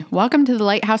Welcome to the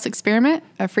Lighthouse Experiment,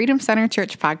 a Freedom Center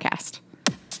Church podcast.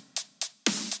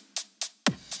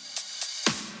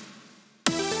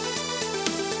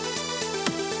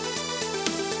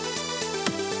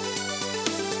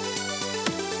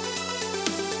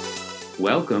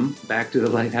 Welcome back to the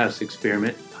Lighthouse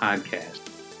Experiment podcast.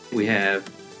 We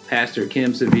have Pastor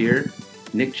Kim Severe,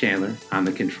 Nick Chandler on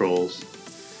the controls,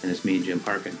 and it's me, Jim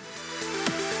Parkin.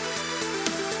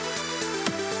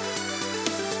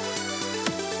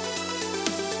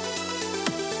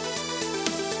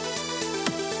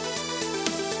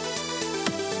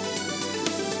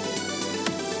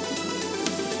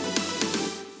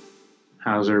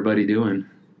 How's everybody doing?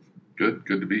 Good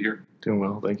to be here. Doing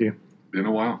well, thank you. Been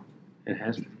a while. It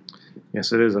has been.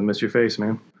 Yes, it is. I miss your face,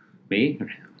 man. Me?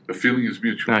 The feeling is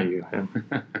mutual. Not you.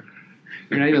 Yeah.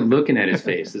 You're not even looking at his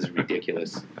face. This is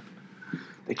ridiculous.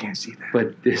 They can't see that.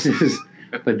 But this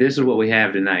is what we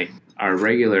have tonight. Our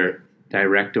regular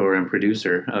director and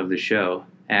producer of the show,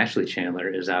 Ashley Chandler,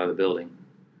 is out of the building.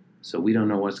 So we don't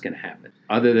know what's going to happen.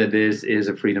 Other than this is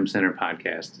a Freedom Center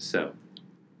podcast, so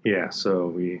Yeah, so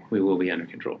we will be under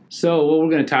control. So what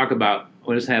we're going to talk about,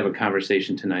 we'll just have a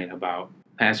conversation tonight about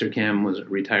Pastor Kim was a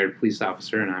retired police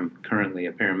officer, and I'm currently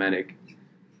a paramedic,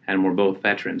 and we're both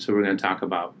veterans. So we're going to talk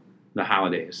about the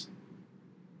holidays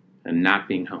and not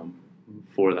being home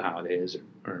for the holidays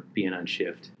or being on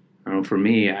shift. For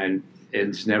me,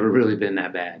 it's never really been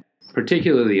that bad,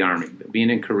 particularly the Army. But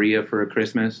being in Korea for a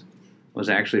Christmas was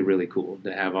actually really cool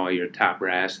to have all your top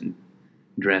brass and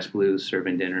dress blues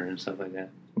serving dinner and stuff like that.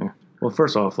 well,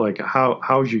 first off, like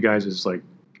how's you guys' like,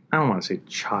 I don't want to say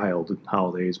child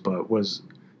holidays, but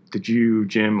did you,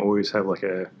 Jim, always have like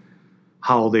a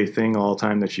holiday thing all the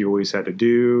time that you always had to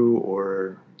do,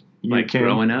 or you Like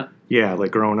growing up? Yeah,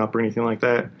 like growing up or anything like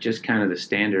that? Just kind of the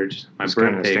standards. My Just kind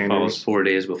of birthday standards. falls 4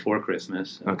 days before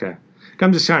Christmas. So. Okay.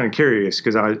 I'm just kind of curious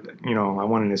because I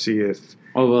wanted to see if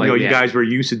Oh, you guys were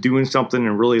used to doing something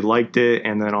and really liked it,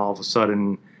 and then all of a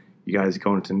sudden you guys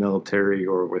go into the military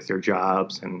or with your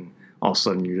jobs, and all of a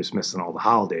sudden you're just missing all the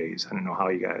holidays. I don't know how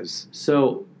you guys.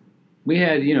 So we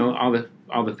had,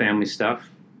 all the family stuff.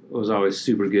 It was always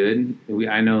super good.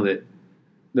 I know that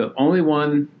the only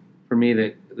one for me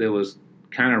that was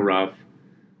kind of rough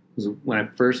was when I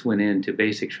first went into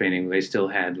basic training. They still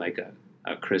had like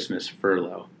a Christmas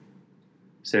furlough.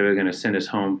 So they were going to send us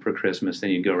home for Christmas, then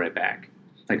you'd go right back,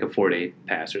 like a 4-day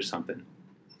pass or something.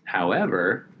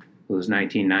 However, it was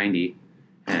 1990,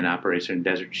 and Operation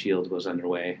Desert Shield was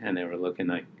underway, and they were looking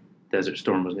like Desert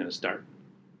Storm was going to start.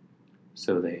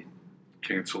 So they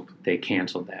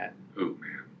canceled that. Oh,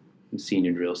 man. And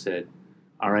Senior Drill said,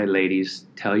 all right, ladies,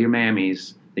 tell your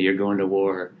mammies that you're going to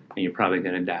war and you're probably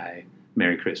going to die.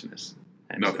 Merry Christmas.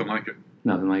 And Nothing like it.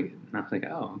 Nothing like it. And I was like,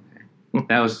 oh, okay.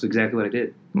 That was exactly what I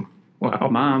did. Wow.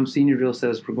 Mom, Senior Drill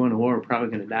says we're going to war. We're probably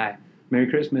going to die. Merry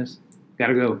Christmas.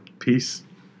 Gotta go. Peace.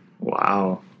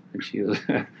 Wow. And she was,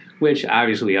 which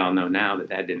obviously we all know now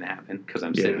that didn't happen because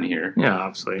I'm sitting here. Yeah,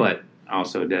 obviously. But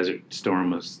also Desert Storm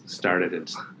was started.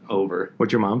 It's over.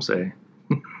 What'd your mom say?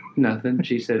 Nothing.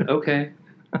 She said, okay.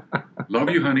 Love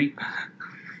you, honey.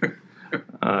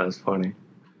 That's funny.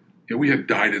 Yeah, we had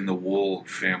dyed-in-the-wool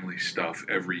family stuff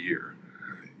every year.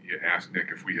 You asked Nick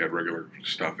if we had regular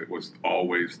stuff. It was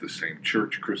always the same.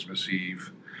 Church, Christmas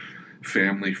Eve,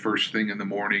 family first thing in the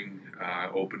morning,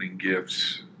 opening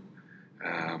gifts.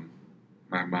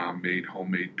 My mom made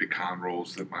homemade pecan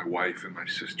rolls that my wife and my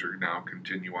sister now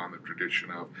continue on the tradition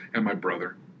of, and my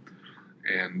brother.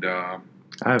 And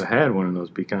I've had one of those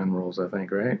pecan rolls, I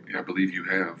think, right? I believe you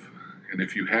have. And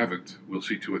if you haven't, we'll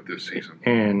see to it this season.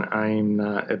 And I'm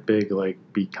not a big,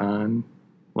 pecan,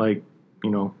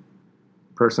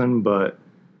 person, but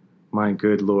my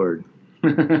good Lord.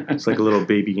 It's like a little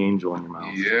baby angel in your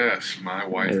mouth. Yes, my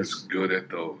wife is good at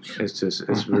those.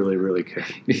 It's really, really good.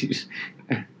 She's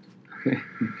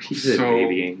a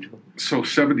baby angel. So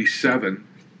 77,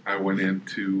 I went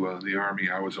into the Army.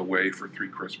 I was away for 3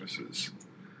 Christmases.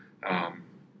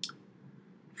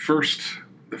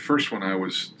 The first one I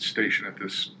was stationed at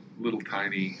this little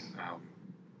tiny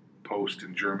post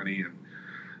in Germany, and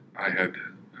I had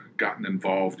gotten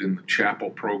involved in the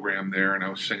chapel program there, and I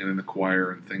was singing in the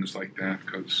choir and things like that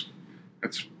because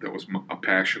that was a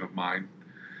passion of mine.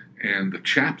 And the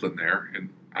chaplain there, and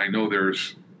I know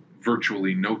there's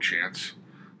virtually no chance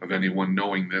of anyone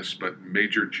knowing this, but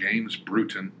Major James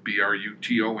Bruton,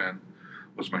 Bruton,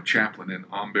 was my chaplain in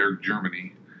Amberg,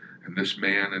 Germany, and this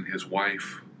man and his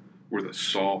wife were the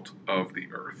salt of the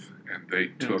earth, and they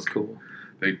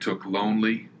took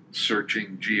lonely,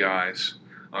 searching GIs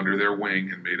under their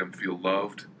wing and made them feel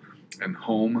loved and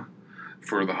home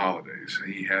for the holidays.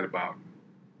 He had about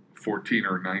 14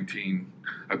 or 19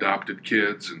 adopted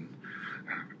kids, and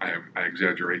I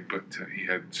exaggerate, but he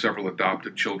had several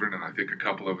adopted children and I think a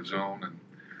couple of his own, and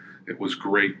it was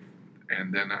great.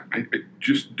 And then I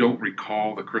just don't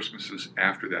recall the Christmases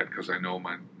after that because I know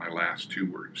my last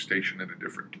two were stationed in a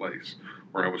different place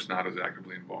where I was not as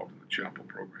actively involved in the chapel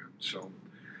program. So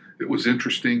it was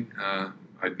interesting.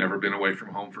 I'd never been away from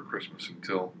home for Christmas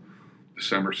until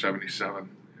December 77.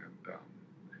 And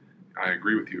I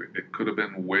agree with you. It could have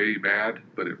been way bad,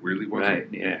 but it really wasn't. Right,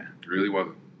 yeah. It really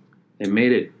wasn't. They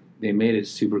made it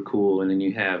super cool, and then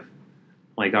you have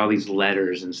like all these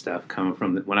letters and stuff coming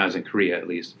from when I was in Korea, at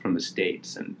least from the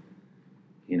States, and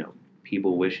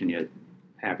people wishing you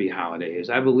happy holidays.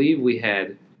 I believe we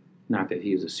had, not that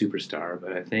he was a superstar,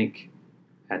 but I think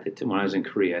when I was in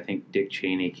Korea, I think Dick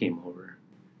Cheney came over.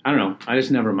 I don't know. I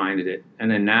just never minded it. And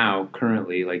then now,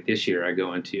 currently, like this year, I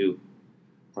go into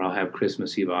where I'll have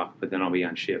Christmas Eve off, but then I'll be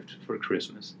on shift for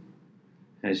Christmas,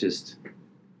 and it's just,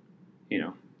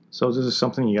 So this is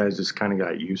something you guys just kind of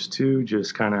got used to,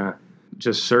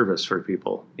 just service for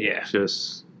people. yeah,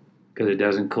 Just, because it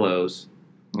doesn't close.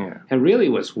 yeah. And really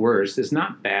what's worse, it's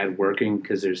not bad working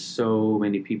because there's so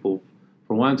many people.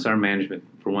 For once, our management,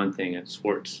 for one thing, at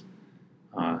Swartz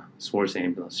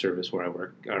Ambulance Service where I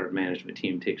work, our management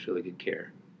team takes really good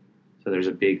care. So there's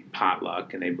a big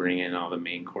potluck and they bring in all the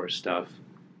main course stuff.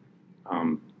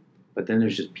 But then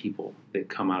there's just people that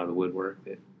come out of the woodwork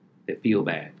that feel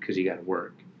bad because you got to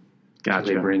work. Gotcha.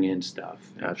 So they bring in stuff.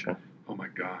 Gotcha. Oh my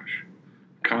gosh.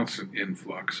 Constant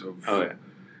influx of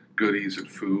goodies and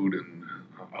food and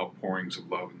outpourings of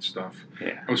love and stuff.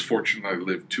 Yeah. I was fortunate I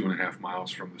lived 2.5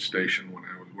 miles from the station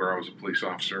where I was a police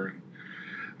officer, and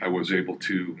I was able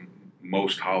to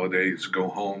most holidays go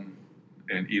home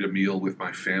and eat a meal with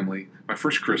my family. My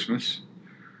first Christmas,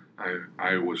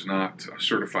 I was not a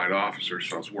certified officer,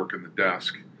 so I was working the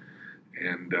desk,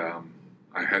 and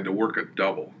I had to work a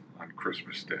double on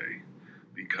Christmas Day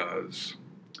because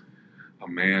a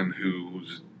man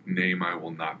whose name I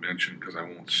will not mention because I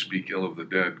won't speak ill of the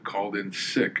dead called in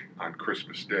sick on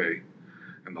Christmas Day,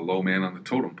 and the low man on the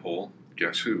totem pole,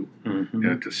 guess who,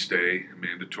 had to stay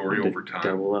mandatory overtime.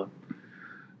 Double up.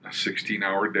 A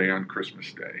 16-hour day on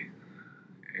Christmas Day,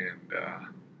 and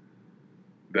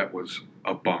that was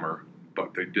a bummer,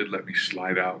 but they did let me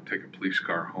slide out, take a police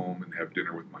car home, and have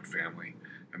dinner with my family,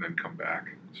 and then come back.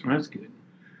 So That's good.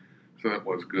 So that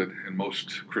was good. And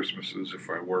most Christmases, if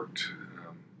I worked,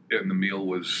 and the meal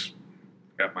was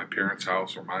at my parents'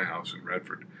 house or my house in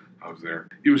Redford, I was there.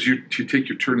 It was you take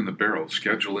your turn in the barrel.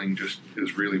 Scheduling just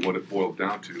is really what it boiled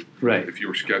down to. Right. If you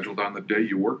were scheduled on the day,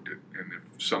 you worked it. And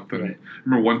if something, Right. I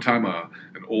remember one time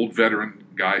an old veteran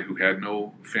guy who had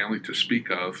no family to speak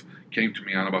of came to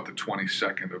me on about the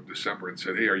 22nd of December and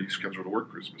said, "Hey, are you scheduled to work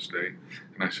Christmas Day?"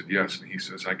 And I said, "Yes." And he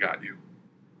says, "I got you."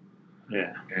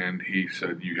 Yeah. And he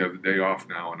said, "You have the day off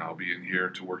now, and I'll be in here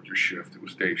to work your shift." It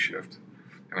was day shift.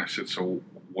 And I said, "So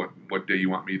what day you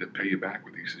want me to pay you back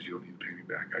with?" He says, "You don't need to pay me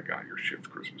back. I got your shift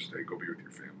Christmas Day. Go be with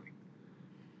your family."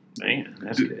 Man,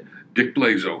 that's good. Dick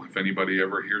Blazo, if anybody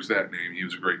ever hears that name, he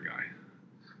was a great guy.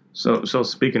 So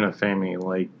speaking of family,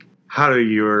 like, how do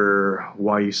your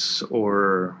wife's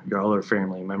or your other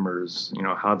family members,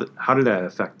 how did that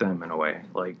affect them in a way?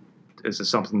 Like, is it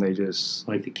something they just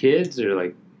Like the kids or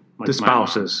like the my mom?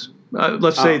 spouses?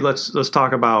 Let's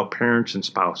talk about parents and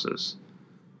spouses.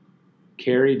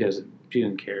 Carrie doesn't. She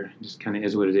doesn't care. It just kind of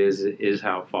is what it is. It is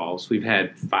how it falls. We've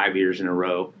had 5 years in a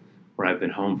row where I've been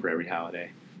home for every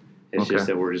holiday. It's Okay. just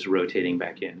that we're just rotating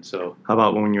back in. So How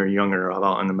about when you're younger? How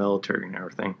about in the military and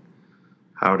everything?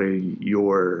 How do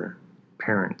your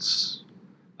parents?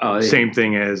 Same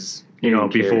thing as They didn't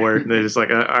care. before. They're just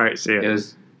like, all right, see ya.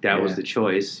 that was Yeah. the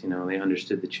choice. They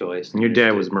understood the choice. And your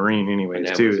dad was Understood. Marine, My anyways,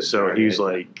 dad too. was a So he's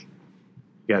jarhead. like,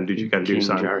 you got to do King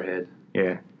something. Jarhead.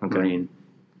 Yeah. Okay. Marine.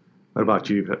 What about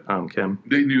you, Kim?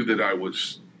 They knew that I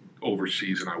was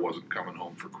overseas and I wasn't coming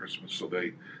home for Christmas, so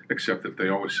they accepted. They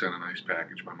always sent a nice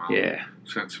package. My mom Yeah.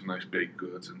 sent some nice baked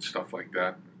goods and stuff like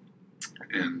that.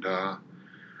 And I,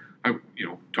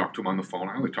 talked to him on the phone.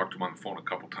 I only talked to him on the phone a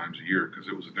couple times a year because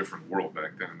it was a different world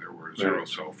back then. There were zero Right.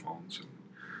 cell phones,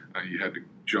 and you had to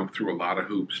jump through a lot of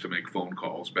hoops to make phone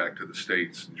calls back to the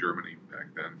States and Germany back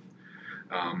then.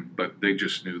 But they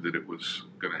just knew that it was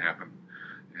going to happen.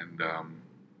 And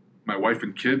my wife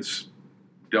and kids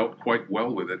dealt quite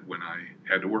well with it when I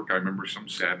had to work. I remember some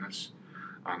sadness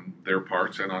on their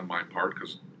parts and on my part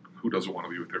because who doesn't want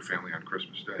to be with their family on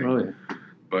Christmas Day? Oh yeah.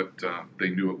 But they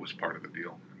knew it was part of the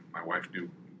deal. My wife knew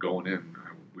going in.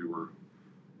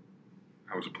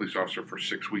 I was a police officer for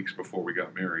 6 weeks before we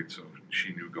got married, so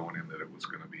she knew going in that it was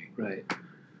going to be Right.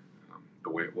 the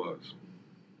way it was.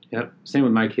 Yep. Same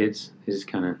with my kids. It just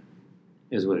kind of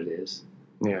is what it is.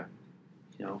 Yeah.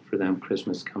 You know, for them,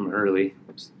 Christmas come early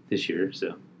this year.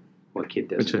 So what kid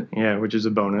doesn't? Which is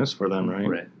a bonus for them, right?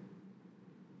 Right.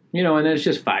 You know, and then it's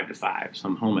just 5 to 5. So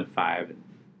I'm home at 5 and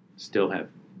still have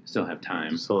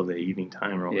time. Still the evening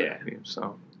time or whatever. Yeah.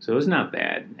 So it's not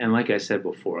bad. And like I said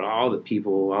before, all the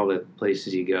people, all the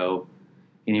places you go,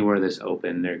 anywhere that's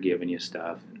open, they're giving you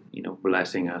stuff, and, you know,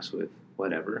 blessing us with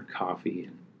whatever, coffee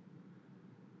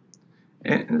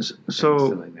and stuff so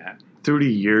like that. through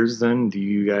the years, then, do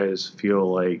you guys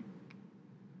feel like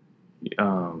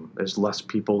there's less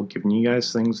people giving you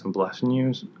guys things and blessing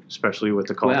you, especially with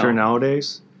the culture Well,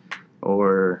 nowadays?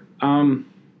 Or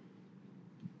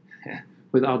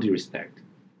with all due respect,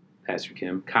 Pastor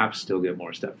Kim, cops still get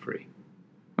more stuff free.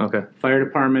 okay, Fire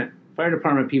department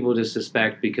people just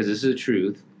suspect, because this is the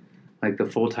truth, like the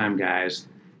full-time guys,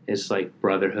 it's like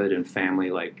brotherhood and family,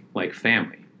 like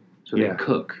family. So they Yeah.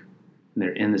 cook, and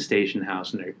they're in the station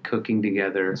house, and they're cooking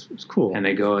together, it's cool. and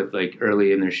they go at like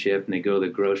early in their shift, and they go to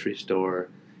the grocery store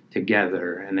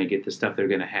together, and they get the stuff they're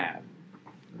going to have.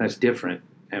 That's different.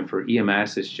 And for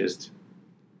EMS, it's just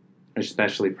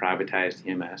especially privatized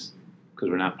EMS, because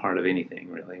we're not part of anything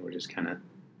really. We're just kind of,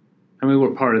 I mean,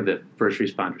 we're part of the first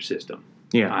responder system,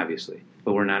 Yeah, obviously,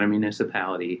 but we're not a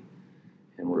municipality,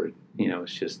 and we're, you know,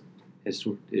 it's just,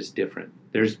 it's different.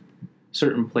 There's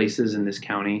certain places in this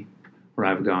county where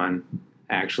I've gone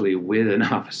actually with an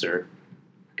officer,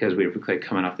 because we were like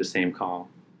coming off the same call,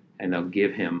 and they'll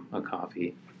give him a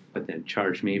coffee, but then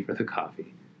charge me for the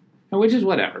coffee, which is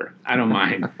whatever. I don't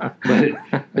mind, but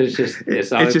it's just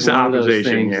it's it's just one of those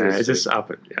observation. things Yeah, that's it's just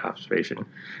observation.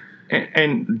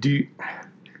 And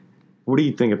what do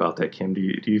you think about that, Kim? Do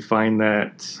you find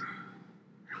that,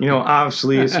 you know,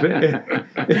 obviously it's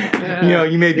you know,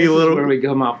 you may be this a little is where we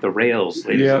come off the rails,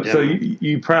 ladies yeah. and So gentlemen.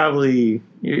 you probably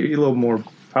you're a little more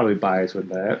probably biased with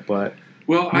that, but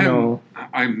Well, you know,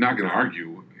 I'm not going to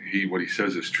argue. What he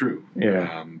says is true.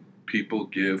 yeah, People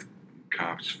give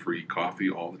cops free coffee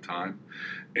all the time,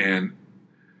 and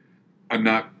I'm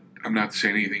not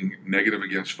saying anything negative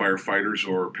against firefighters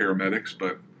or paramedics,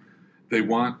 but they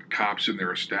want cops in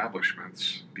their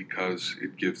establishments because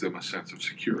it gives them a sense of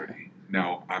security.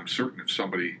 Now, I'm certain if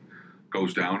somebody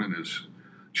goes down and is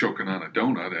choking on a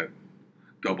donut at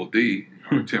Double D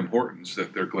or Tim Hortons,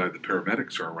 that they're glad the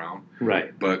paramedics are around.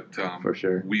 Right. But for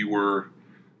sure. we were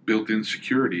built-in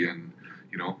security, and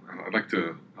you know, I'd like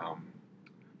to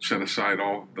set aside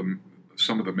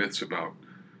some of the myths about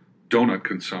donut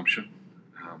consumption.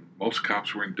 Most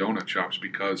cops were in donut shops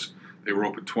because they were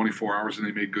open 24 hours and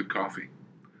they made good coffee.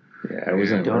 Yeah, it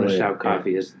wasn't Donut really, shop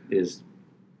coffee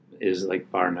is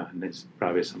like bar none. It's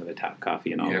probably some of the top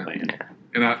coffee in all the land.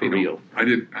 And For real. I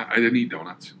didn't eat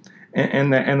donuts.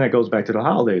 and that goes back to the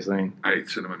holidays thing. I ate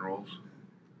cinnamon rolls.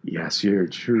 Yes, you're a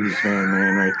true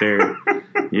man right there.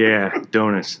 Yeah,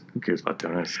 donuts. Who cares about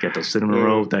donuts? Got those cinnamon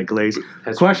rolls with that glaze.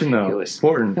 That's Question ridiculous. though,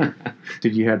 important.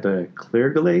 Did you have the clear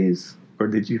glaze or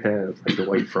did you have like the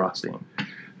white frosting?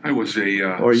 I was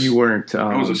a Or you weren't?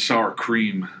 I was a sour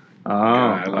cream oh,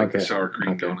 guy. I like okay. the sour cream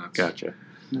Okay, donuts. Gotcha.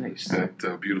 Nice.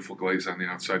 That beautiful glaze on the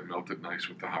outside melted nice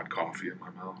with the hot coffee in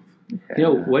my mouth. You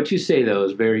know, what you say, though,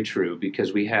 is very true,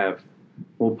 because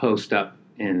we'll post up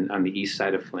on the east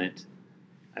side of Flint.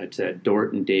 It's at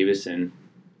Dort and Davison.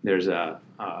 There's a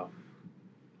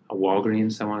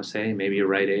Walgreens, I want to say, maybe a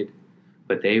Rite Aid,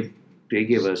 but they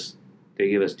give us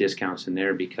discounts in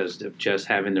there because of just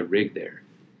having the rig there.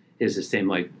 Is the same,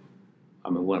 like, I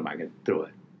mean, what am I going to throw a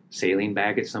saline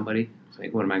bag at somebody? It's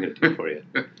like, what am I going to do for you?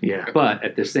 Yeah. But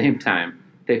at the same time,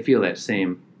 they feel that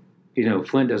same, you know,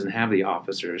 Flint doesn't have the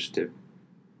officers to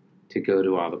go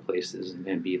to all the places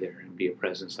and be there and be a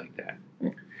presence like that.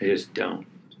 They just don't.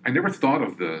 I never thought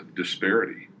of the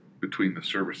disparity between the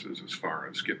services as far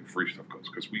as getting free stuff goes,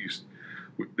 because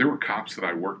there were cops that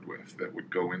I worked with that would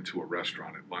go into a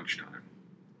restaurant at lunchtime,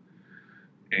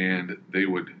 and they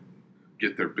would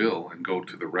get their bill and go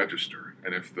to the register,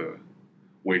 and if the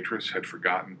waitress had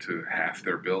forgotten to half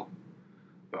their bill,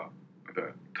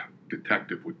 the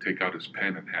detective would take out his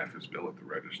pen and half his bill at the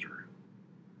register,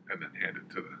 and then hand it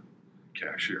to the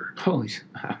cashier. Holy,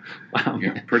 wow.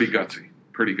 Yeah, pretty gutsy.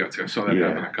 I saw that Yeah.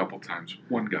 happen a couple times.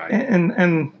 One guy,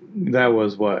 And that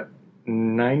was what,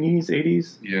 90s,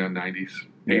 80s? yeah, 90s,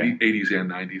 Yeah. 80s and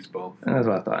 90s both. And that's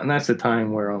what I thought. And that's the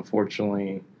time where,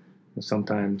 unfortunately,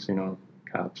 sometimes, you know,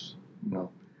 cops, you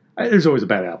know, there's always a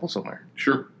bad apple somewhere.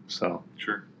 Sure. So,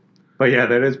 Sure. but yeah,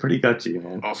 that is pretty gutsy,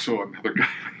 man. Also, another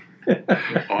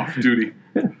guy off duty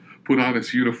put on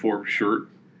his uniform shirt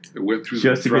and went through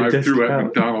Just the to get drive-through at discount.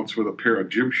 McDonald's with a pair of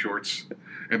gym shorts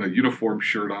and a uniform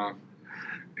shirt on.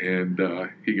 and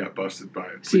he got busted by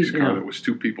a See, police car yeah. that was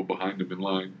 2 people behind him in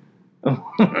line.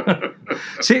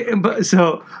 See,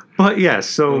 but yes.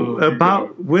 So Oh,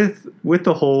 about with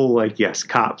the whole like yes,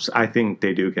 cops. I think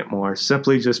they do get more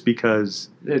simply just because.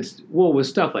 It's with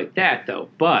stuff like that though.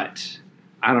 But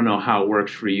I don't know how it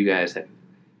works for you guys.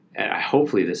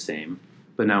 Hopefully the same.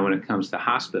 But now when it comes to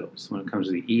hospitals, when it comes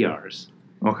to the ERs,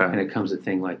 Okay. and it comes to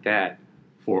things like that,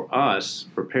 for us,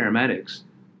 for paramedics,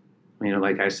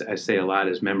 like I say a lot,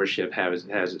 is membership has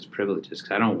its privileges.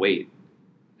 Because I don't wait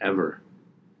ever.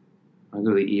 I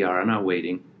go to the ER. I'm not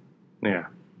waiting. Yeah.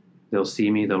 They'll see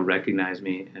me. They'll recognize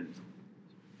me, and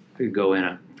I could go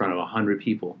in front of 100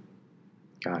 people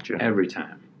Gotcha. every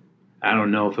time. I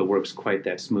don't know if it works quite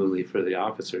that smoothly for the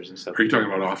officers and stuff. Are you talking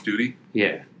about off duty?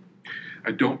 Yeah.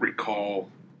 I don't recall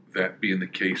that being the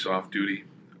case off duty.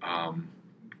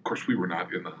 Of course, we were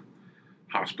not in the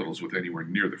hospitals with anywhere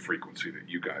near the frequency that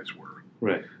you guys were.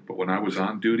 Right. But when I was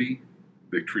on duty,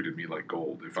 they treated me like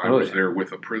gold. If I Oh, was yeah. there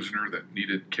with a prisoner that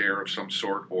needed care of some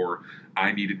sort, or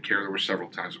I needed care, there were several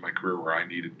times in my career where I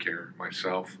needed care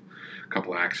myself. A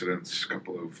couple of accidents, a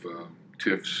couple of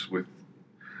tiffs with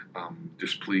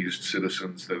displeased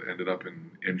citizens that ended up in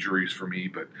injuries for me,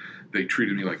 but they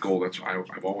treated me like gold. That's why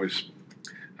I've always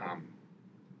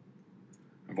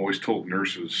told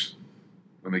nurses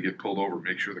when they get pulled over,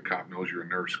 make sure the cop knows you're a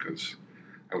nurse, because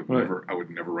I would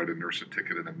never write a nurse a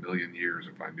ticket in a million years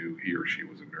if I knew he or she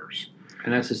was a nurse.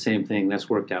 And that's the same thing. That's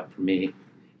worked out for me.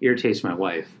 Irritates my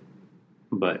wife,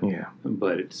 but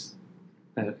it's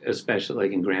especially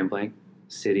like in Grand Blanc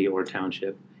city or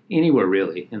township, anywhere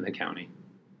really in the county.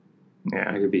 I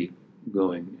Yeah. could be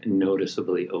going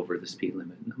noticeably over the speed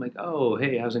limit. And I'm like, oh,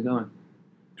 hey, how's it going?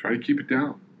 Try to keep it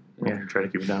down. Yeah. Try to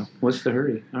keep it down. What's the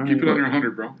hurry? All Keep right, it under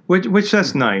 100, bro. Which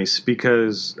that's nice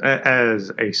because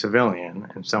as a civilian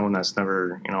and someone that's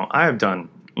never, I have done,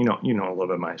 a little bit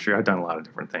of my history. I've done a lot of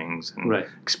different things and Right.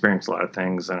 experienced a lot of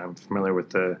things, and I'm familiar with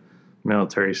the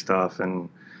military stuff and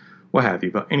what have you.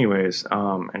 But anyways,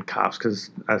 and cops, because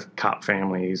I have cop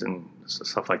families and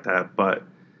stuff like that. But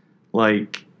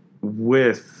like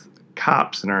with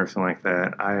cops and everything like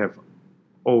that, I have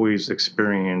always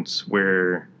experienced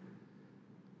where,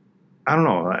 I don't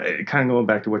know, kind of going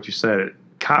back to what you said,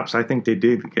 cops, I think they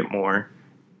did get more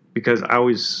because I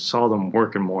always saw them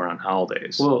working more on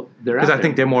holidays. Well, they're out because I there.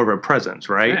 think they're more of a presence,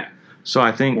 right? Yeah. So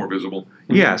I think More visible.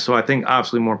 yeah, so I think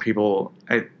obviously more people,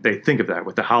 they think of that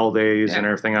with the holidays and Yeah.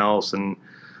 everything else. And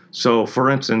so, for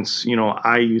instance,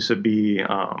 I used to be,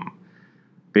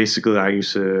 basically I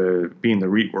used to be in the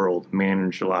REIT world,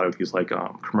 manage a lot of these like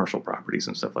commercial properties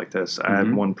and stuff like this. I had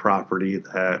Mhm. one property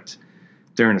that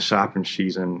during the shopping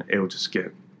season, it would just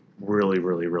get really,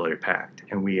 really, really packed.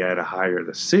 And we had to hire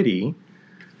the city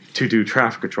to do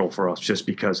traffic control for us just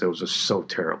because it was just so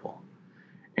terrible.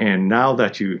 And now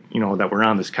that that we're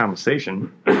on this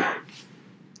conversation,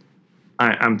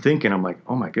 I'm thinking, I'm like,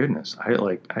 oh my goodness, I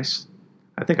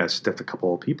think I stiffed a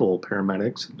couple of people,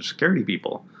 paramedics, and security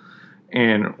people.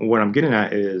 And what I'm getting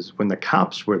at is when the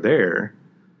cops were there,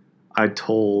 I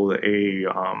told a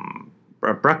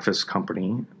breakfast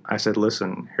company, I said,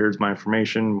 listen, here's my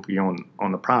information,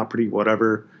 on the property,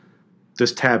 whatever.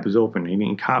 This tab is open.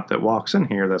 Any cop that walks in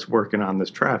here that's working on this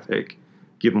traffic,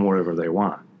 give them whatever they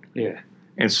want. Yeah.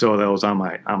 And so that was on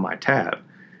my tab.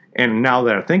 And now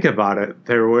that I think about it,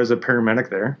 there was a paramedic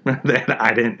there that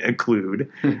I didn't include,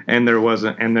 and there's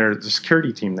the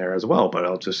security team there as well. But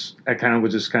I kind of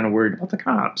was just kind of worried about the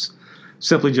cops,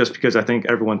 simply just because I think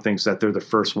everyone thinks that they're the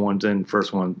first ones in,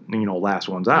 last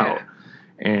ones out,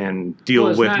 and deal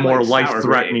Well, it's with not more like sour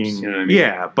life-threatening. grapes, you know what I mean?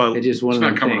 Yeah, but It's just one It's of not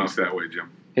them coming things. off that way, Jim.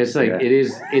 It's like Yeah. it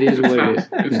is what it is.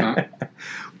 It's not.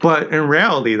 But in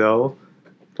reality, though,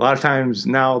 a lot of times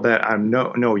now that I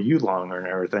know you longer and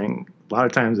everything, a lot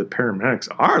of times the paramedics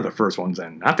are the first ones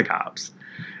in, not the cops.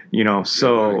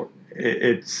 So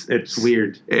it's It's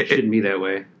weird. It shouldn't be that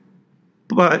way.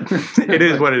 but it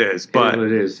is what it is. But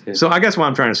it is what it is. so I guess what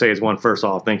I'm trying to say is, one, first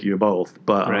off, thank you to both.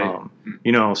 But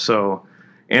Right. so,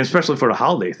 and especially for the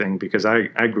holiday thing, because I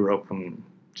grew up when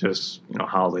just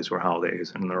holidays were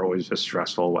holidays and they're always just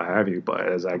stressful, what have you. But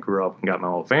as I grew up and got my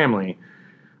whole family,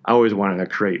 I always wanted to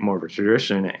create more of a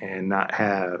tradition and not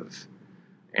have,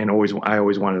 I always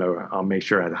wanted to make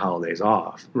sure I had the holidays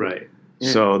off. Right. Yeah.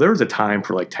 So there was a time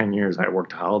for like 10 years I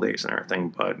worked holidays and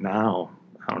everything, but now,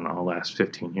 I don't know, the last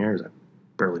 15 years I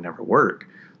barely never work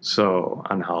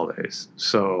on holidays.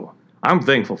 So I'm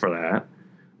thankful for that.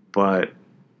 But,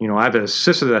 I have a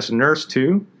sister that's a nurse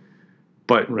too,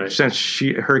 but Right. since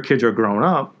her kids are grown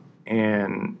up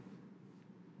and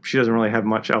she doesn't really have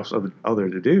much else other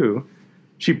to do,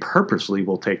 she purposely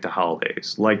will take the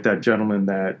holidays, like that gentleman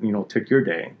that, took your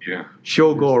day. Yeah.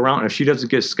 She'll go around. If she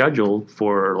doesn't get scheduled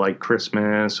for like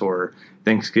Christmas or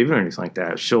Thanksgiving or anything like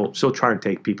that, she'll try to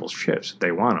take people's shifts if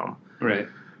they want them. Right.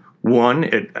 One,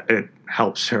 it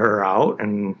helps her out,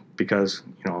 and because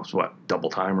it's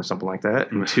double time or something like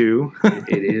that. And two,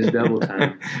 it is double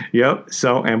time. Yep.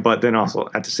 So but then also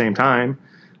at the same time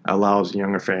allows a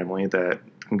younger family that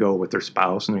can go with their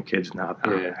spouse and their kids now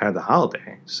have the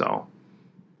holiday. So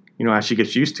as she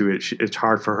gets used to it, it's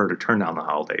hard for her to turn down the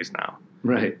holidays now.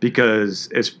 Right. Because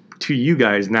it's to you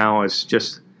guys now, it's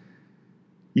just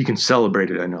you can celebrate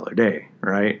it another day,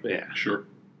 right? Yeah. Sure.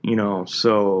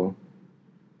 So.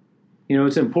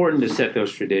 It's important to set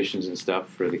those traditions and stuff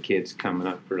for the kids coming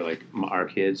up, for like our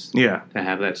kids. Yeah. To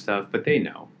have that stuff, but they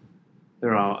know.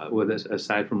 They're all with us.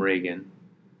 Aside from Reagan,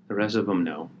 the rest of them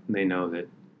know. They know that.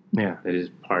 Yeah. That is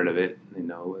part of it. They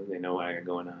know what I got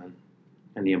going on,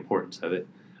 and the importance of it.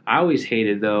 I always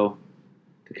hated, though,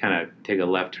 to kind of take a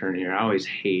left turn here. I always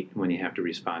hate when you have to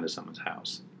respond to someone's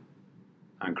house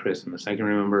on Christmas. I can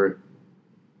remember,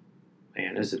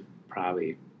 man, this is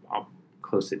probably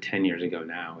close to 10 years ago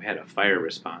now. We had a fire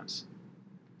response.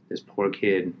 This poor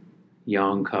kid,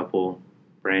 young couple,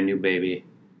 brand new baby,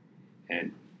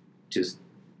 and just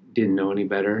didn't know any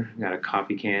better. Got a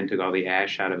coffee can, took all the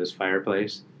ash out of his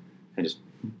fireplace, and just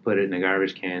put it in a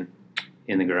garbage can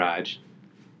in the garage.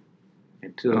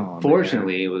 And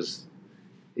fortunately, it was,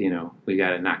 we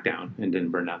got it knocked down and didn't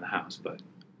burn down the house, but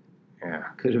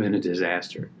could have been a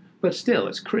disaster. But still,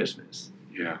 it's Christmas.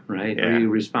 Yeah. Right? Yeah. Or you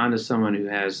respond to someone who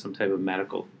has some type of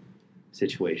medical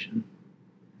situation,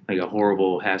 like a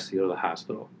horrible has to go to the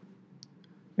hospital.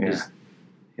 Yeah. Just,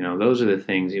 those are the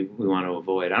things we want to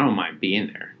avoid. I don't mind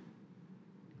being there.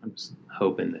 I'm just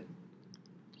hoping that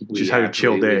we have a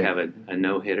chill day. We have a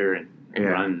no-hitter and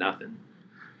run nothing.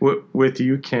 With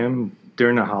you, Kim,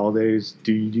 during the holidays,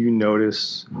 do you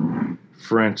notice,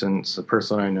 for instance, a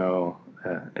person I know,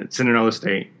 it's in another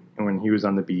state, and when he was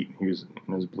on the beat, he was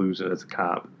in his blues as a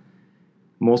cop,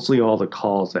 mostly all the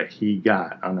calls that he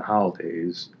got on the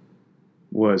holidays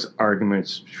was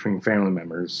arguments between family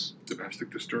members. Domestic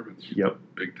disturbance. Yep.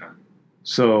 Big time.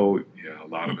 So. Yeah, a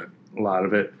lot of it. A lot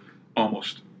of it.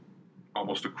 Almost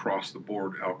across the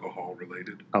board, alcohol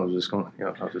related. I was just going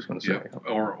to say. Yeah,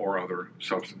 or other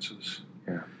substances.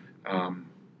 Yeah.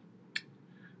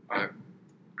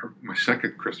 My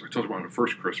second Christmas, I told you my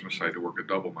first Christmas I had to work a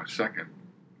double. My second,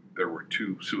 there were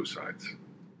 2 suicides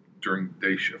during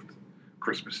day shift,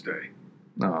 Christmas Day.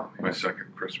 Oh, my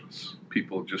second Christmas.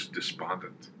 People just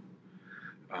despondent.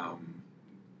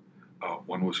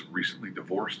 One was recently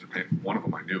divorced, and one of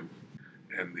them I knew,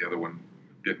 and the other one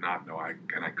did not know. I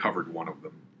covered one of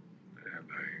them, and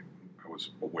I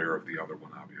was aware of the other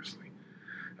one, obviously.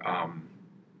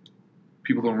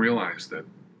 People don't realize that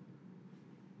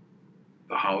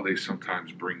the holidays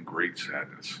sometimes bring great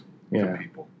sadness to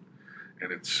people,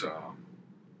 and it's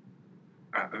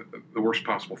the worst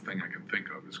possible thing I can think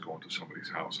of is going to somebody's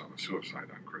house on a suicide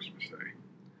on Christmas Day.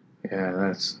 Yeah,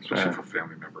 that's especially if a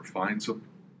family member finds them.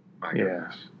 My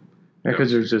goodness. Yeah,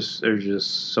 because there's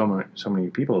just so many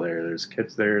people there. There's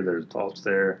kids there. There's adults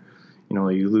there.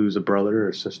 You lose a brother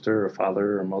or sister, or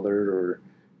father or mother, or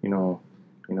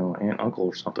aunt, uncle,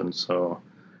 or something. So,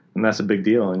 and that's a big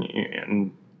deal.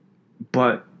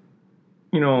 But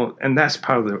that's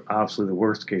probably obviously the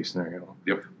worst case scenario.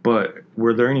 Yep. But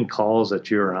were there any calls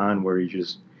that you were on where you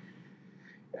just,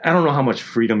 I don't know how much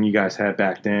freedom you guys had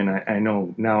back then. I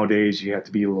know nowadays you have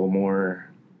to be a little more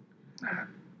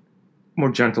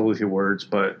gentle with your words,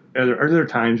 but are there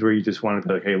times where you just want to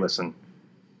be like, hey, listen,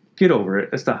 get over it.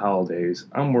 It's the holidays.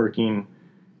 I'm working.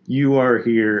 You are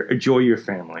here. Enjoy your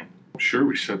family. Sure,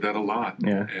 we said that a lot.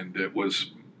 Yeah. And it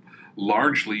was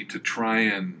largely to try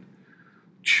and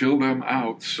chill them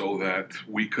out so that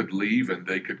we could leave and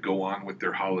they could go on with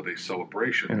their holiday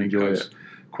celebration. And enjoy because it.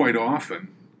 Quite often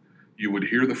you would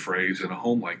hear the phrase in a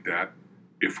home like that,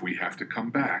 if we have to come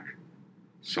back,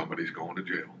 somebody's going to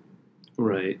jail.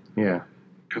 Right. Yeah.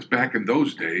 Because back in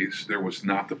those days, there was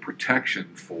not the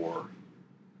protection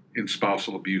in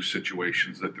spousal abuse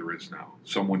situations that there is now.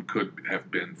 Someone could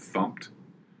have been thumped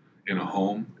in a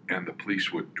home and the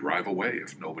police would drive away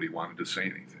if nobody wanted to say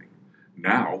anything.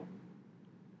 Now,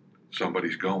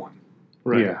 somebody's going.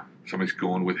 Right. Yeah. Somebody's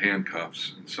going with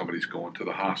handcuffs and somebody's going to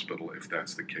the hospital if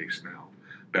that's the case now.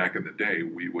 Back in the day,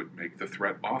 we would make the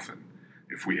threat often.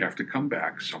 If we have to come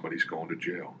back, somebody's going to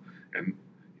jail. And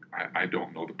I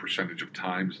don't know the percentage of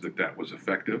times that was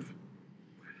effective.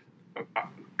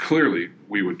 Clearly,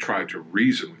 we would try to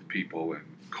reason with people and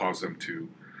cause them to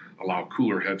allow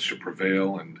cooler heads to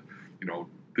prevail. And,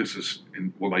 this is,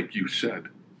 like you said,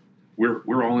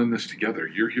 we're all in this together.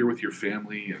 You're here with your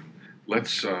family, and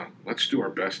let's do our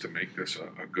best to make this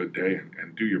a good day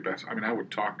and do your best. I mean, I would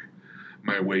talk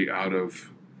my way out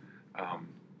of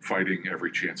fighting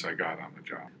every chance I got on the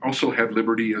job. Also had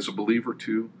liberty as a believer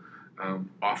to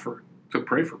offer to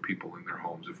pray for people in their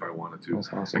homes if I wanted to.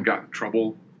 That's awesome. I got in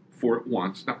trouble for it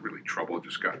once, not really trouble,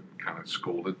 just got kind of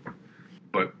scolded.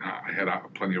 But I had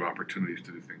plenty of opportunities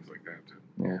to do things like that too.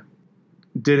 Yeah.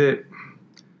 Did it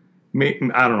make,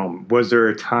 I don't know, was there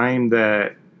a time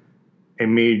that it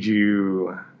made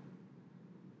you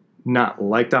not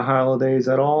like the holidays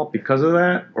at all because of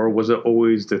that? Or was it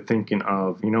always the thinking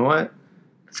of, you know what,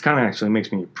 this kind of actually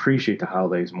makes me appreciate the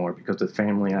holidays more because of the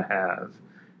family I have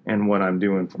and what I'm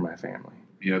doing for my family?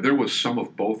 Yeah, there was some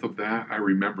of both of that. I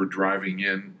remember driving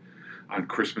in on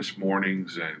Christmas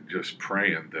mornings and just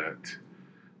praying that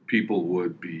people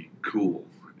would be cool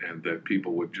and that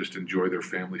people would just enjoy their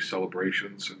family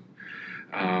celebrations.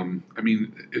 And I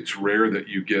mean, it's rare that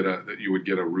you would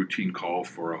get a routine call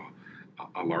for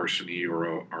a larceny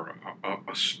or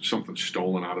something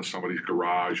stolen out of somebody's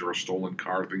garage or a stolen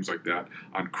car, things like that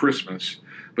on Christmas.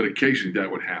 But occasionally that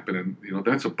would happen, and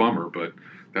that's a bummer. But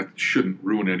that shouldn't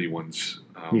ruin anyone's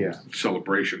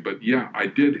celebration. But yeah, I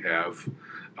did have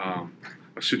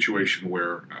a situation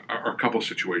where, or a couple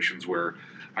situations where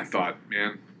I thought,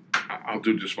 man, I'll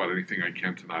do just about anything I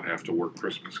can to not have to work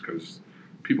Christmas because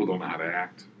people don't know how to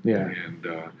act. Yeah.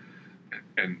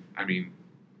 And I mean,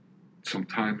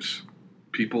 sometimes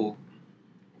people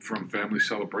from family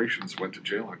celebrations went to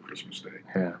jail on Christmas Day.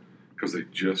 Yeah. Because they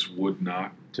just would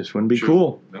not. Just wouldn't be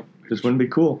cool. Nope. Just wouldn't be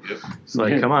cool. Yep. It's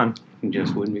like, come on. It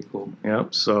just wouldn't be cool.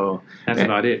 Yep. So that's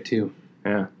about it too.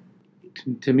 Yeah.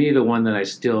 To me, the one that I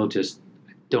still just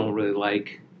don't really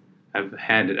like,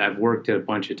 I've worked it a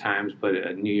bunch of times,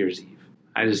 but New Year's Eve,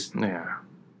 I just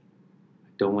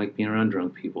don't like being around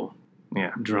drunk people.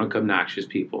 Yeah. Drunk, obnoxious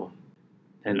people,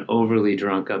 and overly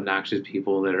drunk, obnoxious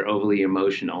people that are overly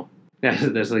emotional.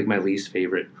 That's like my least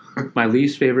favorite. My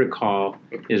least favorite call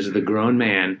is the grown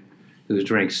man who's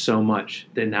drank so much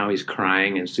that now he's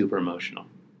crying and super emotional.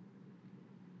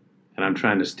 And I'm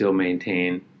trying to still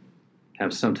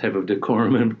have some type of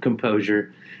decorum and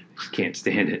composure. Just can't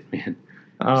stand it, man.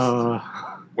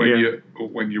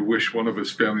 When you wish one of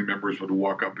his family members would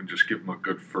walk up and just give him a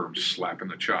good firm slap in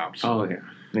the chops. Oh yeah.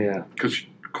 Yeah. Because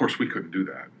of course we couldn't do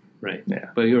that. Right. Yeah.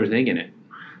 But you were thinking it.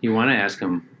 You want to ask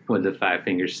him, would the 5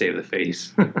 fingers save the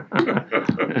face?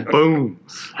 Boom.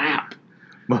 Slap.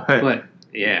 But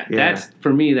yeah, that's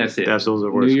for me. That's it. Those are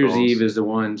the worst New Year's calls. Eve is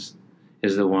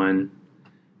the one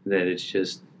that it's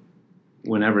just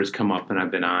whenever it's come up and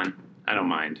I've been on, I don't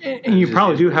mind. And you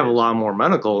probably do have a lot more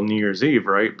medical New Year's Eve,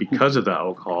 right? Because of the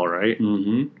alcohol, right?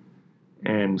 Mm-hmm.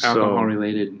 And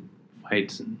alcohol-related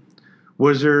fights.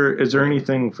 Is there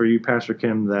anything for you, Pastor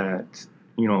Kim, that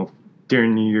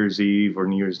during New Year's Eve or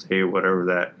New Year's Day or whatever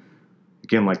that,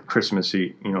 again, like Christmas,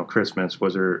 Christmas,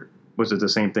 was it the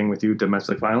same thing with you,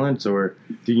 domestic violence, or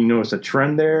did you notice a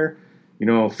trend there?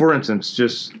 For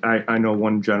instance, I know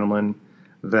one gentleman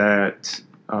that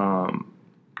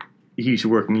he used to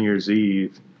work New Year's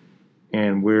Eve,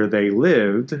 and where they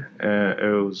lived,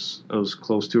 it was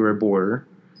close to our border,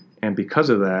 and because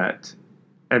of that,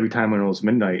 every time when it was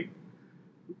midnight,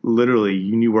 literally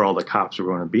you knew where all the cops were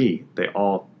going to be. They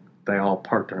all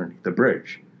parked underneath the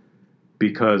bridge,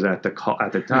 because at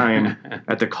the time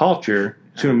at the culture,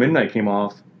 soon midnight came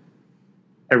off,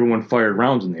 everyone fired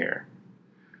rounds in the air.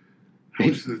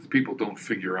 People don't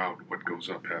figure out what goes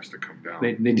up has to come down.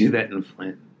 They do that in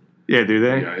Flint. Yeah, do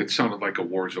they? Yeah, it sounded like a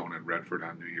war zone in Redford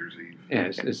on New Year's Eve. Yeah,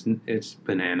 it's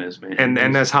bananas, man.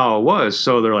 And that's how it was.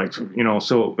 So they're like,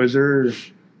 so is there,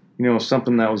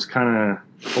 something that was kind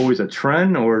of always a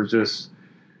trend, or just?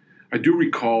 I do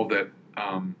recall that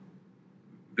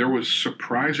there was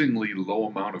surprisingly low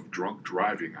amount of drunk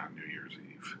driving on New Year's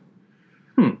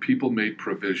Eve. People made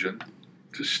provision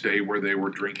to stay where they were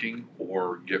drinking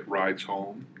or get rides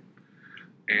home.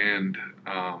 And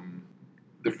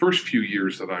the first few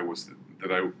years that I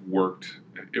worked,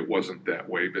 it wasn't that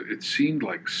way, but it seemed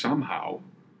like somehow,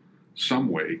 some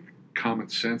way, common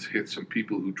sense hit some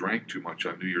people who drank too much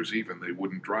on New Year's Eve and they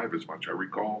wouldn't drive as much. I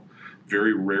recall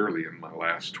very rarely in my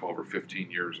last 12 or 15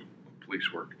 years of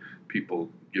police work, people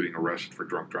getting arrested for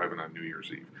drunk driving on New Year's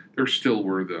Eve. There still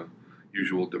were the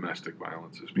usual domestic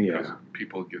violences because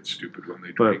people get stupid when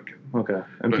they drink. Okay.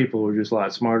 And people were just a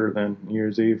lot smarter than New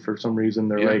Year's Eve for some reason.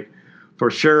 They're like, for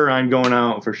sure I'm going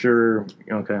out, for sure.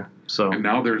 Okay. So. And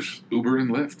now there's Uber and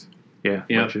Lyft. Yeah.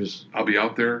 Yep. I'll be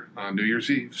out there on New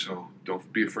Year's Eve, so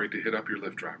don't be afraid to hit up your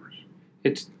Lyft drivers.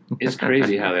 It's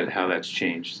crazy how that's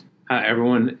changed.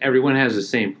 Everyone has the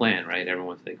same plan, right?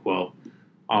 Everyone's like, well,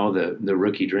 all the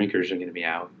rookie drinkers are going to be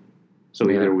out. So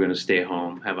Yeah. either we're going to stay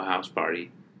home, have a house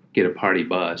party, get a party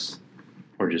bus,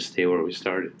 or just stay where we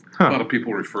started. A lot of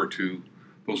people refer to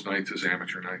those nights as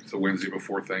amateur nights, the Wednesday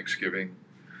before Thanksgiving.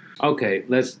 Okay,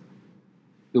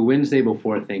 the Wednesday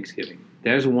before Thanksgiving.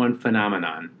 There's one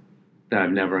phenomenon that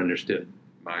I've never understood.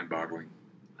 Mind-boggling.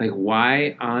 Like,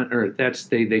 why on earth?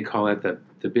 They call it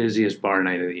the busiest bar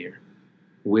night of the year.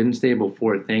 Wednesday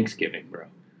before Thanksgiving, bro.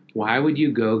 Why would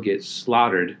you go get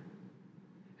slaughtered?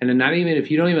 And then not even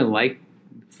if you don't even like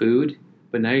food,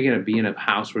 but now you're gonna be in a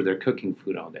house where they're cooking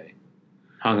food all day,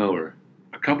 hungover.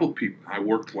 A couple people, I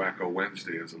worked Wacko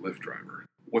Wednesday as a Lyft driver.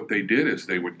 What they did is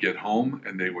they would get home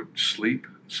and they would sleep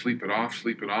it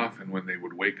off, and when they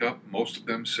would wake up, most of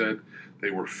them said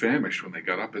they were famished when they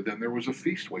got up, and then there was a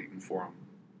feast waiting for them.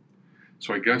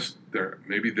 So I guess they're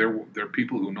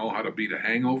people who know how to beat a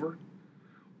hangover,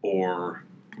 or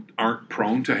aren't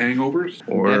prone to hangovers.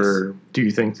 Or do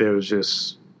you think they're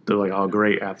like, oh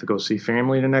great, I have to go see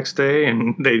family the next day,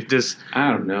 and they just,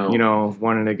 I don't know.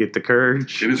 wanted to get the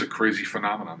courage? It is a crazy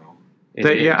phenomenon, though.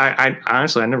 I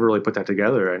honestly, I never really put that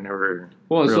together.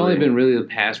 Well, it's only been really the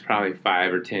past probably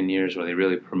 5 or 10 years where they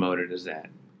really promoted as that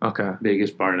Okay.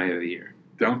 biggest bar night of the year.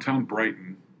 Downtown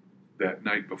Brighton, that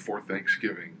night before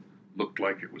Thanksgiving, looked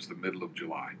like it was the middle of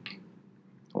July.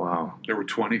 Wow. There were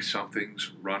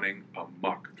 20-somethings running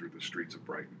amok through the streets of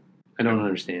Brighton. I don't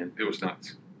understand. It was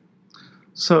nuts.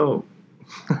 So,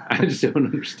 I just don't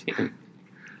understand.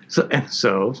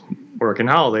 so working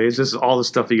holidays, this is all the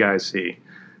stuff you guys see.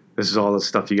 This is all the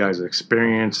stuff you guys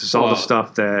experience. This is all the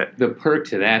stuff that... The perk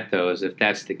to that, though, is if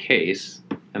that's the case,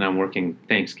 and I'm working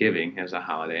Thanksgiving as a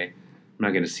holiday, I'm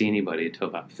not going to see anybody until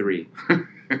about 3.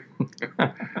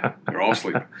 They're all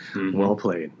sleeping. Mhm. Well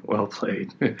played. Well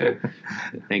played.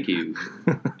 Thank you.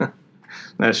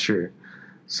 That's true.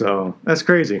 So, that's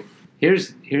crazy.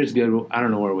 Here's good. I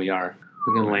don't know where we are.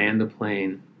 We can land the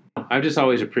plane. I've just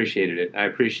always appreciated it. I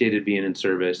appreciated being in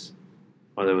service,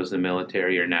 whether it was the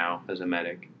military or now as a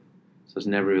medic. So it's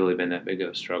never really been that big of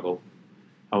a struggle.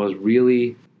 I was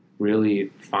really, really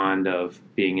fond of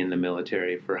being in the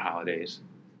military for holidays.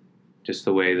 Just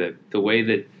the way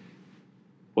that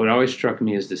what always struck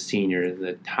me as the senior,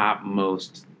 the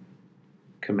topmost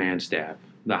command staff,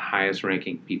 the highest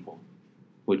ranking people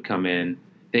would come in.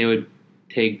 They'd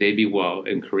be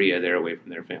in Korea, they're away from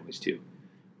their families too.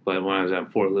 But when I was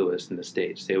at Fort Lewis in the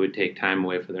States, they would take time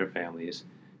away from their families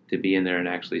to be in there and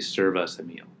actually serve us a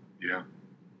meal. Yeah.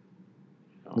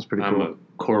 That's pretty I'm cool. a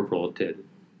corporal to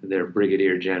their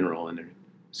brigadier general, and they're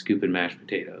scooping mashed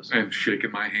potatoes. And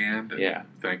shaking my hand and Yeah.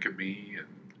 thanking me.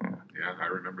 And yeah, I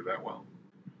remember that well.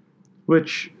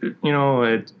 Which,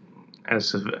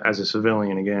 as a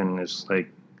civilian, again, it's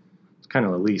kind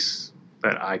of the least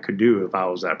that I could do if I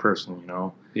was that person,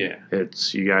 Yeah.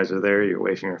 It's, you guys are there, you're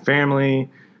away from your family,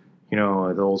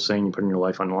 the old saying, you put your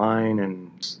life on the line,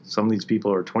 and some of these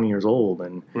people are 20 years old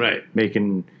and Right.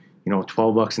 making,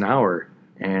 $12 an hour,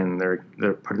 and they're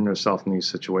putting themselves in these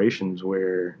situations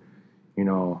where,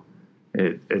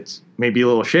 it's maybe a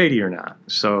little shady or not.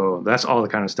 So that's all the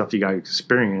kind of stuff you guys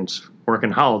experience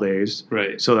working holidays,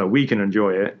 Right. so that we can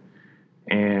enjoy it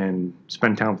and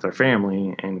spend time with our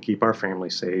family and keep our family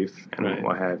safe and Right.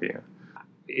 what have you.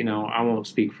 I won't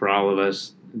speak for all of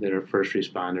us that are first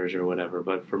responders or whatever,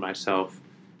 but for myself,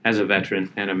 as a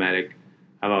veteran and a medic,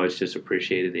 I've always just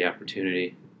appreciated the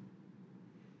opportunity.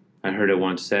 I heard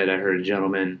a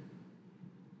gentleman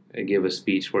give a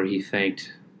speech where he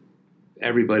thanked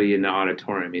everybody in the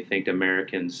auditorium. He thanked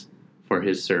Americans for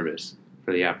his service,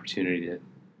 for the opportunity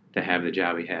to have the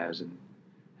job he has. And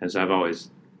as I've always,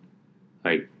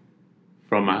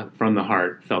 from the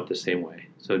heart, felt the same way.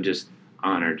 So just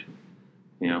honored.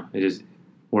 It is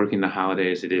working the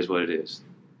holidays. It is what it is.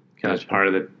 That's Gotcha. part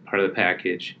of the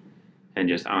package, and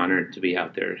just honored to be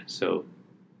out there. So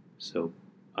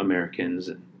Americans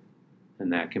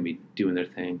and that can be doing their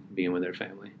thing, being with their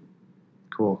family.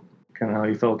 Cool. Kind of how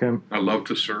you felt, Kim? I love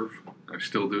to serve. I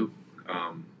still do.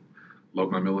 Love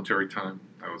my military time.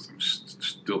 I'm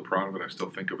still proud of it. I still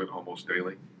think of it almost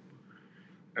daily,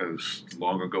 as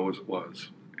long ago as it was.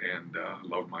 And I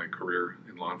love my career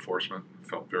in law enforcement. I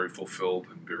felt very fulfilled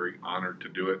and very honored to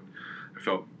do it. I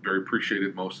felt very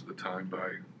appreciated most of the time by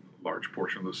a large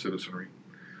portion of the citizenry.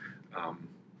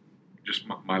 Just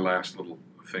my last little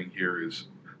thing here is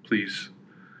please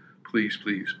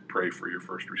pray for your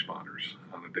first responders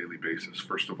on a daily basis.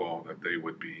 First of all, that they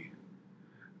would be,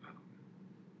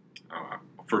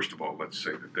 let's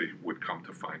say that they would come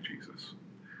to find Jesus.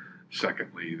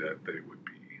 Secondly, that they would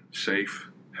be safe,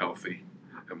 healthy,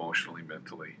 emotionally,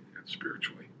 mentally, and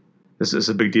spiritually. This is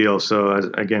a big deal. So, as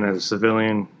a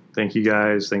civilian, Thank you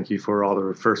guys. Thank you for all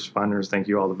the first responders. Thank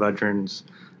you all the veterans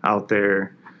out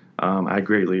there. I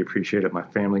greatly appreciate it. My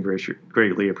family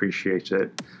greatly appreciates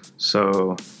it.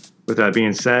 So with that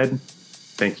being said,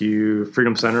 thank you,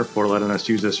 Freedom Center, for letting us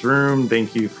use this room.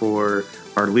 Thank you for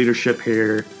our leadership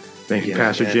here. Thank you,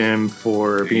 Pastor Jim,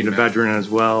 for being a veteran as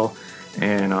well.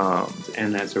 And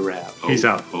that's a wrap. Peace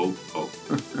out. Ho.